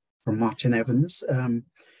from Martin Evans.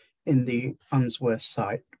 In the Unsworth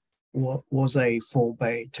site, what was a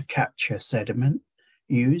forebay to capture sediment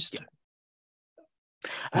used?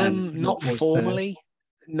 Not formally.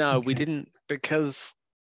 No, okay. We didn't, because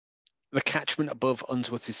the catchment above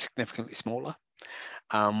Unsworth is significantly smaller.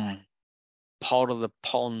 Part of the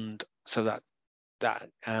pond, so that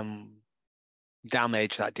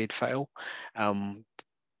damage that did fail,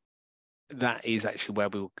 that is actually where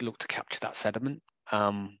we will look to capture that sediment.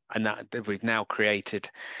 And that we've now created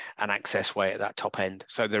an access way at that top end.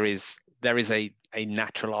 So there is a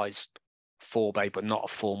naturalized forebay, but not a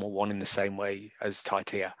formal one in the same way as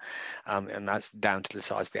Taitea, and that's down to the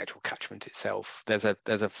size of the actual catchment itself. There's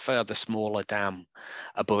a further smaller dam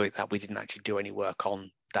above it that we didn't actually do any work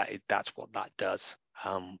on. That's what that does.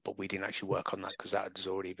 But we didn't actually work on that because that has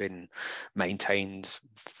already been maintained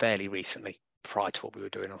fairly recently prior to what we were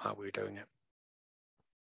doing or how we were doing it.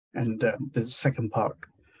 And the second part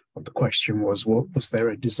of the question was, was there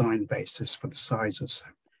a design basis for the size of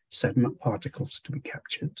sediment particles to be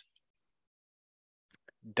captured?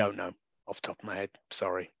 Don't know off the top of my head.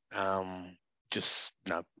 Sorry. Just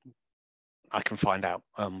no. I can find out.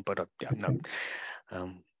 But yeah, no.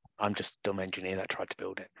 I'm just a dumb engineer that tried to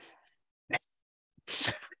build it.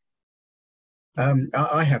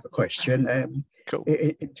 I have a question. Cool.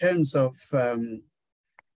 In terms of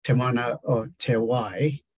Te Mana or Te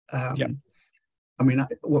Wai, Yep. I mean,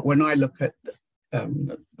 when I look at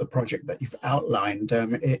the project that you've outlined,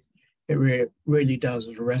 it really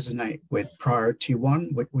does resonate with priority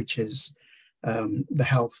one, which is the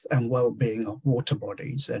health and well-being of water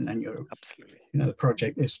bodies, and your Absolutely. the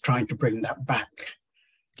project is trying to bring that back.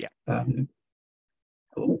 Yeah.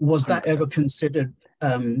 Was that 100%. ever considered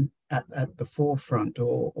at the forefront,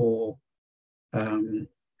 or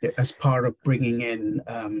as part of bringing in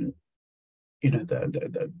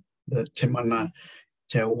the Te Mana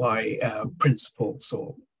Te Wai principles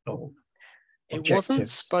or It objectives? wasn't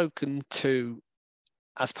spoken to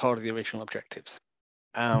as part of the original objectives.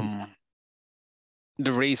 The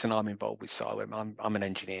reason I'm involved with CIWEM, I'm an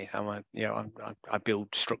engineer. I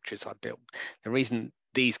build structures. The reason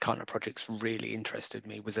these kind of projects really interested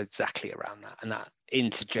me was exactly around that, and that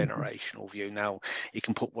intergenerational view. Now you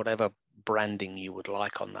can put whatever branding you would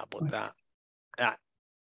like on that, but that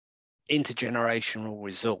intergenerational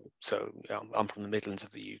result. So I'm from the Midlands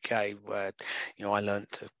of the UK, where I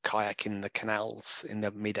learned to kayak in the canals in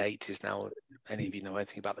the mid 80s. Now, any of you know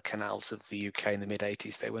anything about the canals of the UK in the mid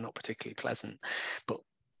 80s, they were not particularly pleasant, but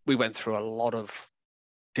we went through a lot of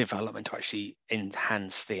development to actually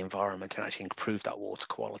enhance the environment and actually improve that water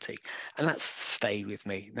quality, and that's stayed with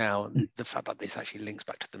me. Now the fact that this actually links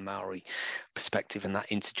back to the Maori perspective and that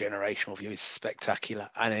intergenerational view is spectacular,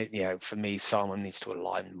 and for me, Simon needs to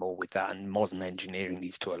align more with that, and modern engineering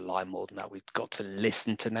needs to align more than that. We've got to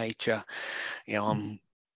listen to nature.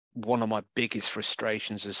 One of my biggest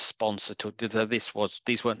frustrations as sponsor to these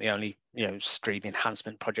weren't the only stream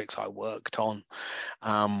enhancement projects I worked on.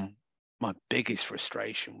 My biggest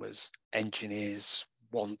frustration was engineers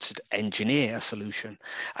wanted to engineer a solution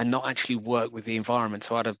and not actually work with the environment.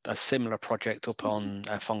 So I had a similar project up on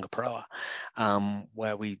Whangaproa,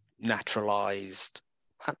 where we naturalized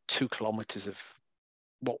about 2 kilometers of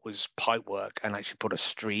what was pipe work and actually put a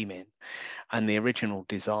stream in. And the original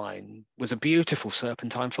design was a beautiful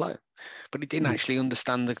serpentine flow, but it didn't actually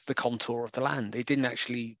understand the contour of the land. It didn't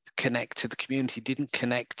actually connect to the community, didn't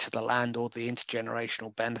connect to the land or the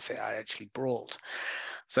intergenerational benefit I actually brought.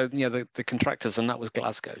 So, the contractors, and that was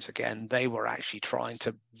Glasgow's again, they were actually trying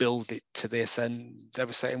to build it to this, and they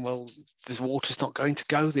were saying, well, this water's not going to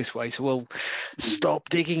go this way. So, well, stop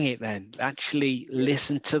digging it then. Actually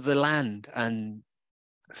listen to the land. And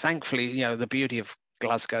thankfully, the beauty of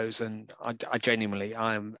Glasgow's, and I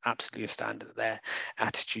am absolutely astounded at their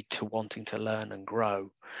attitude to wanting to learn and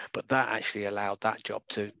grow. But that actually allowed that job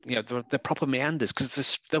to, the proper meanders,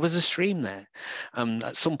 because there was a stream there.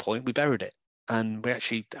 At some point, we buried it, and we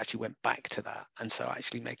actually went back to that. And so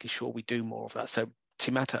actually making sure we do more of that. So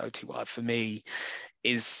Te Mata Otiwai for me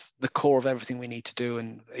is the core of everything we need to do,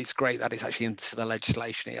 and it's great that it's actually into the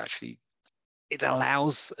legislation. It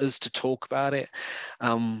allows us to talk about it.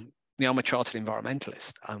 I'm a chartered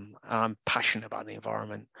environmentalist. I'm passionate about the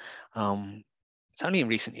environment. It's only in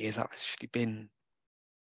recent years I've actually been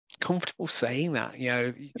comfortable saying that.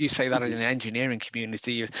 You say that in an engineering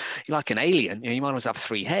community, you're like an alien. You might as well have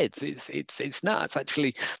 3 heads. It's nuts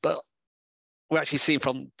actually. But we're actually seeing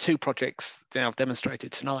from 2 projects I've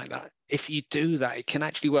demonstrated tonight that if you do that, it can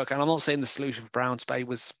actually work. And I'm not saying the solution for Browns Bay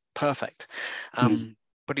was perfect.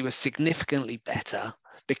 But it was significantly better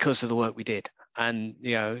because of the work we did. And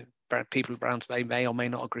people at Browns Bay may or may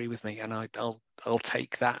not agree with me, and I'll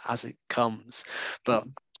take that as it comes. But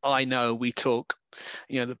I know we took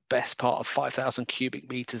the best part of 5,000 cubic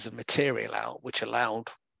meters of material out, which allowed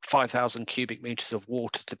 5,000 cubic meters of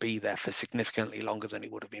water to be there for significantly longer than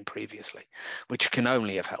it would have been previously, which can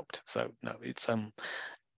only have helped. So no, it's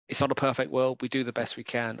not a perfect world. We do the best we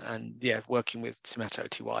can. And working with Te Mata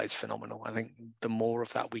Otiwai is phenomenal. I think the more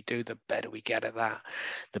of that we do, the better we get at that,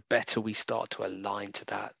 the better we start to align to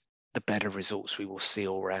that the better results we will see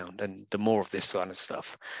all around. And the more of this kind of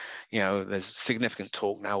stuff, there's significant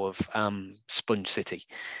talk now of Sponge City.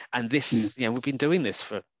 And this, we've been doing this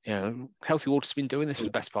for, Healthy Water's been doing this for the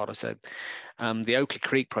best part of, so the Oakley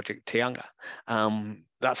Creek project, Tianga,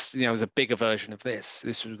 that's, was a bigger version of this.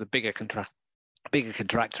 This was a bigger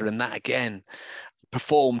contractor, and that again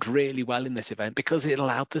performed really well in this event because it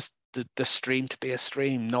allowed the stream to be a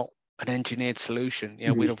stream, not an engineered solution.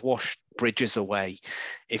 We'd have washed bridges away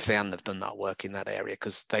if they hadn't have done that work in that area,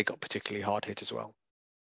 because they got particularly hard hit as well.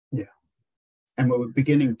 Yeah, and we're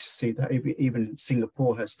beginning to see that even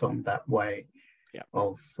Singapore has gone that way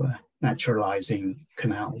of naturalizing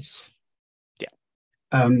canals. Yeah.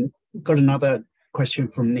 Got another question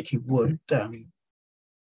from Nikki Wood.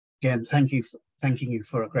 Again, thanking you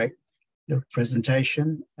for a great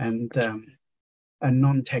presentation, and a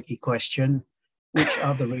non-techie question. Which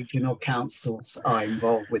other regional councils are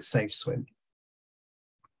involved with SafeSwim?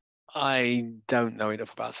 I don't know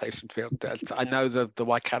enough about SafeSwim. I know the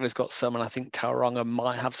Waikara's got some, and I think Tauranga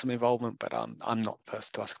might have some involvement, but I'm not the person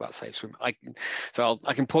to ask about SafeSwim.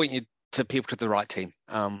 I can point you to people to the right team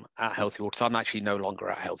at Healthy Waters. I'm actually no longer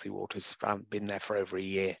at Healthy Waters. I've been there for over a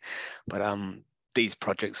year, but these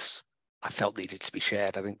projects I felt needed to be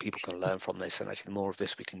shared. I think people can learn from this, and actually the more of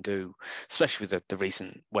this we can do, especially with the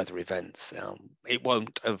recent weather events, it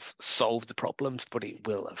won't have solved the problems, but it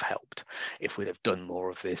will have helped if we'd have done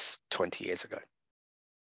more of this 20 years ago.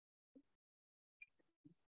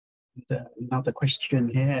 Another question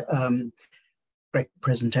here. Great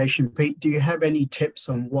presentation, Pete. Do you have any tips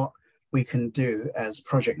on what we can do as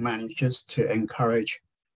project managers to encourage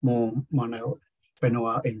more mono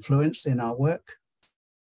whenua influence in our work,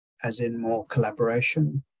 as in more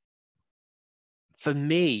collaboration? For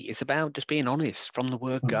me, it's about just being honest from the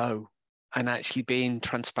word go, and actually being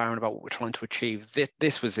transparent about what we're trying to achieve.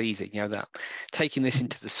 This was easy, that taking this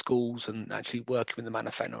into the schools and actually working with the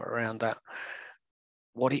mana whenua around that,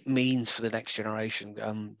 what it means for the next generation.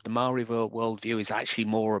 The Maori worldview is actually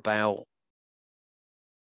more about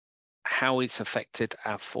how it's affected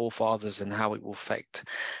our forefathers and how it will affect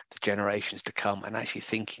the generations to come, and actually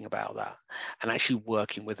thinking about that and actually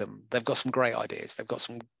working with them. They've got some great ideas. They've got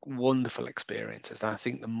some wonderful experiences. And I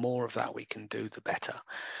think the more of that we can do, the better.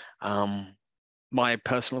 My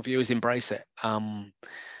personal view is embrace it.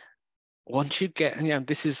 Once you get,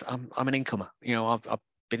 this is, I'm an incomer. I've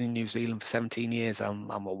been in New Zealand for 17 years. I'm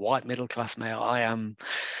a white middle-class male. I am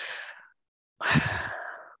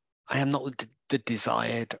not the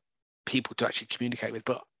desired people to actually communicate with,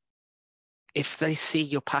 but if they see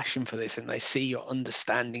your passion for this and they see your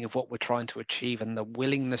understanding of what we're trying to achieve and the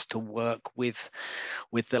willingness to work with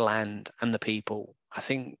the land and the people, I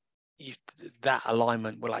think that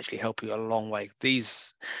alignment will actually help you a long way.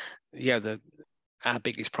 Our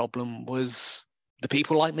biggest problem was the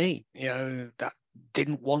people like me, that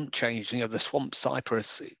didn't want change. The swamp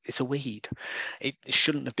cypress, it's a weed. It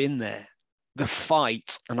shouldn't have been there. The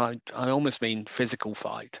fight, and I almost mean physical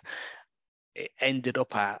fight, it ended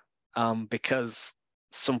up at because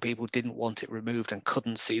some people didn't want it removed and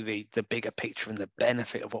couldn't see the bigger picture and the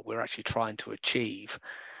benefit of what we're actually trying to achieve,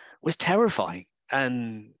 was terrifying.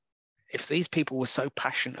 And if these people were so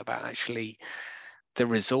passionate about actually the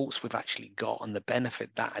results we've actually got and the benefit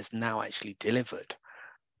that has now actually delivered,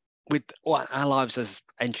 with our lives as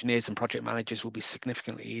engineers and project managers will be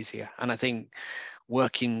significantly easier. And I think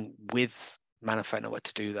working with mana whenua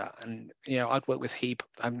to do that, and I'd work with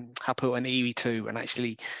Hapu and Iwi too, and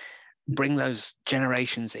actually bring those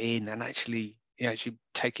generations in and actually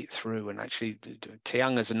take it through. And actually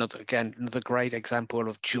Tianga is another great example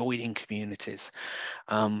of joining communities,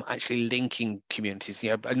 actually linking communities.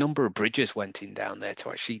 A number of bridges went in down there to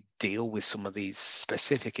actually deal with some of these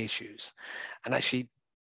specific issues, and actually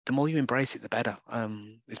the more you embrace it, the better.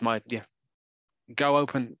 Is my go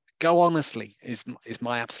open, go honestly is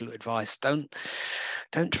my absolute advice. Don't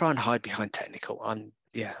try and hide behind technical.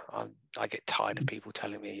 I get tired of people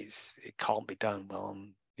telling me it can't be done. Well,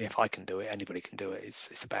 if I can do it, anybody can do it.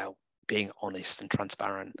 It's about being honest and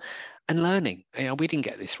transparent and learning. We didn't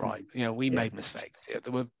get this right. We made mistakes.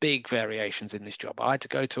 There were big variations in this job. I had to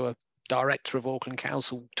go to a director of Auckland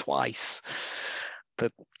Council twice,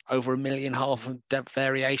 but over 1.5 million of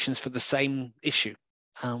variations for the same issue.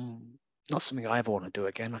 Not something I ever want to do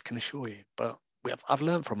again, I can assure you, but I've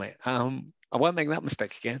learned from it. I won't make that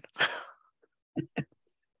mistake again.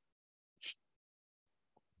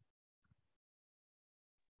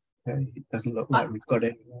 Okay, it doesn't look like we've got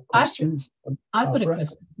any more questions. I've got a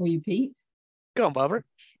question for you, Pete. Go on, Barbara.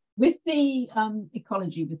 With the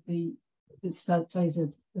ecology, with the studies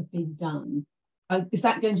that have been done, is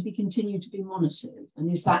that going to be continued to be monitored?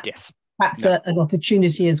 And is that perhaps No. an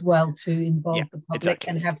opportunity as well to involve Yeah, the public exactly.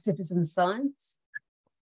 and have citizen science?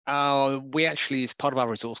 We actually, it's part of our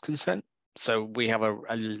resource consent. So we have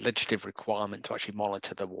a legislative requirement to actually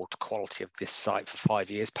monitor the water quality of this site for 5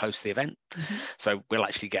 years post the event. So we'll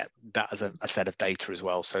actually get that as a set of data as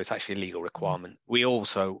well. So it's actually a legal requirement. We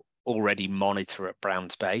also already monitor at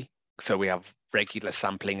Browns Bay. So we have regular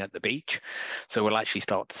sampling at the beach. So we'll actually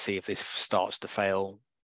start to see if this starts to fail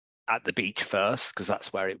at the beach first, because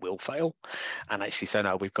that's where it will fail. And actually, so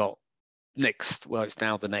now we've got it's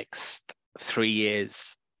now the next 3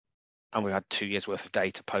 years, and we had 2 years worth of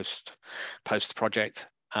data post the project,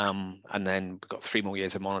 and then we've got 3 more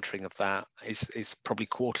years of monitoring of that. Is probably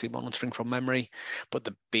quarterly monitoring from memory, but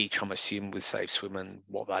the beach, I'm assuming with Safe Swim and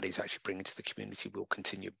what that is actually bringing to the community, will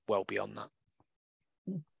continue well beyond that.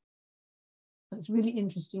 That's really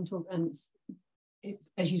interesting talk, and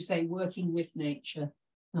it's as you say, working with nature,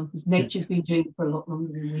 because nature's been doing it for a lot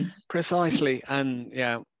longer than we. Precisely, and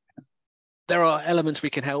yeah. There are elements we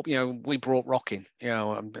can help. We brought rock in.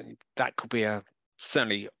 That could be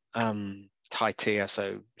certainly Aotearoa,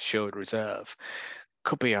 so Sherwood Reserve,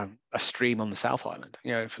 could be a stream on the South Island.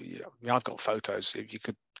 I've got photos. You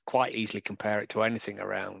could quite easily compare it to anything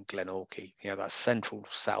around Glenorchy. That's central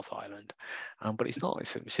South Island, but it's not.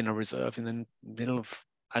 It's in a reserve in the middle of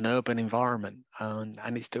an urban environment,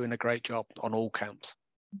 and it's doing a great job on all counts.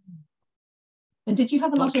 And did you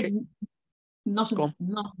have a lot of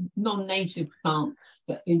non-native plants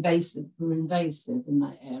that were invasive in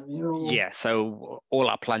that area? Or? Yeah, so all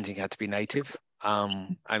our planting had to be native,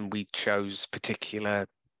 and we chose particular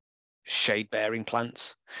shade-bearing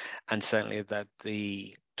plants, and certainly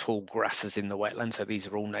the tall grasses in the wetland. So these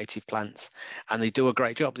are all native plants, and they do a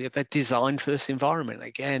great job. They're designed for this environment.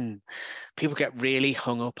 Again, people get really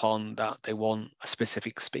hung up on that they want a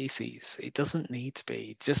specific species. It doesn't need to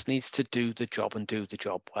be. It just needs to do the job and do the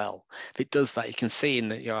job well. If it does that, you can see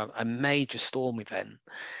in a major storm event,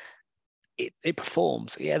 it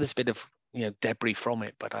performs. Yeah, there's a bit of debris from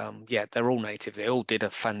it, but yeah, they're all native. They all did a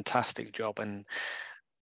fantastic job, and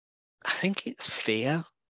I think it's fear.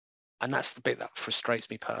 And that's the bit that frustrates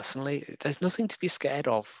me personally. There's nothing to be scared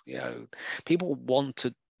of. People want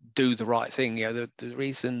to do the right thing. The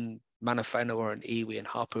reason Mana Whenua and Iwi and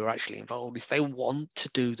Hapu are actually involved is they want to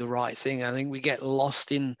do the right thing. I think we get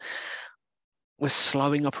lost in, we're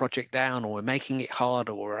slowing a project down, or we're making it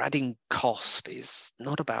harder, or we're adding cost. It's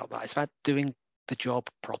not about that. It's about doing the job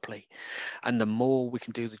properly. And the more we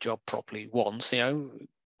can do the job properly once,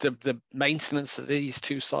 the maintenance of these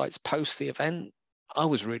 2 sites post the event, I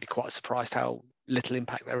was really quite surprised how little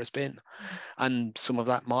impact there has been. And some of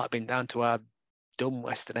that might have been down to our dumb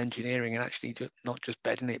Western engineering and actually not just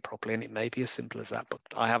bedding it properly. And it may be as simple as that, but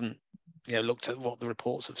I haven't looked at what the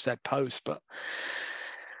reports have said post. But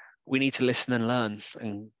we need to listen and learn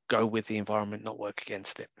and go with the environment, not work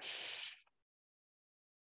against it.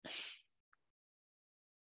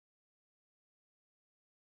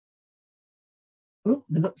 Oh,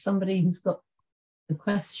 we've got somebody who's got a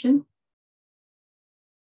question.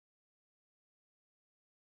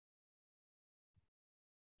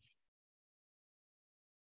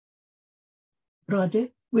 Roger,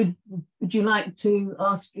 would you like to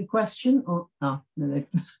ask a question? Or no,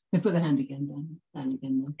 they put their hand again down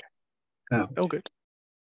again. Oh, all good.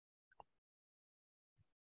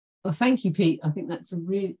 Well, thank you, Pete. I think that's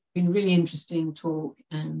been a really interesting talk,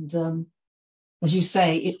 and as you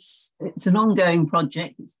say, it's an ongoing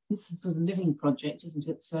project. It's a sort of living project, isn't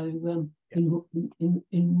it? So in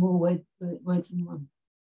more words than one.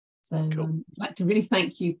 So cool. I'd like to really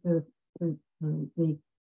thank you for the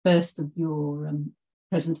first of your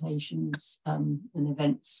presentations and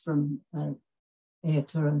events from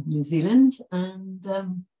Aotearoa, New Zealand, and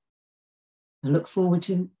I look forward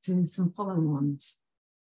to some following ones.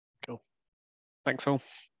 Cool. Thanks all.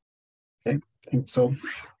 okay. Thanks all.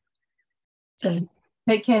 So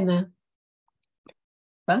take care now.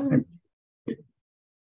 Bye.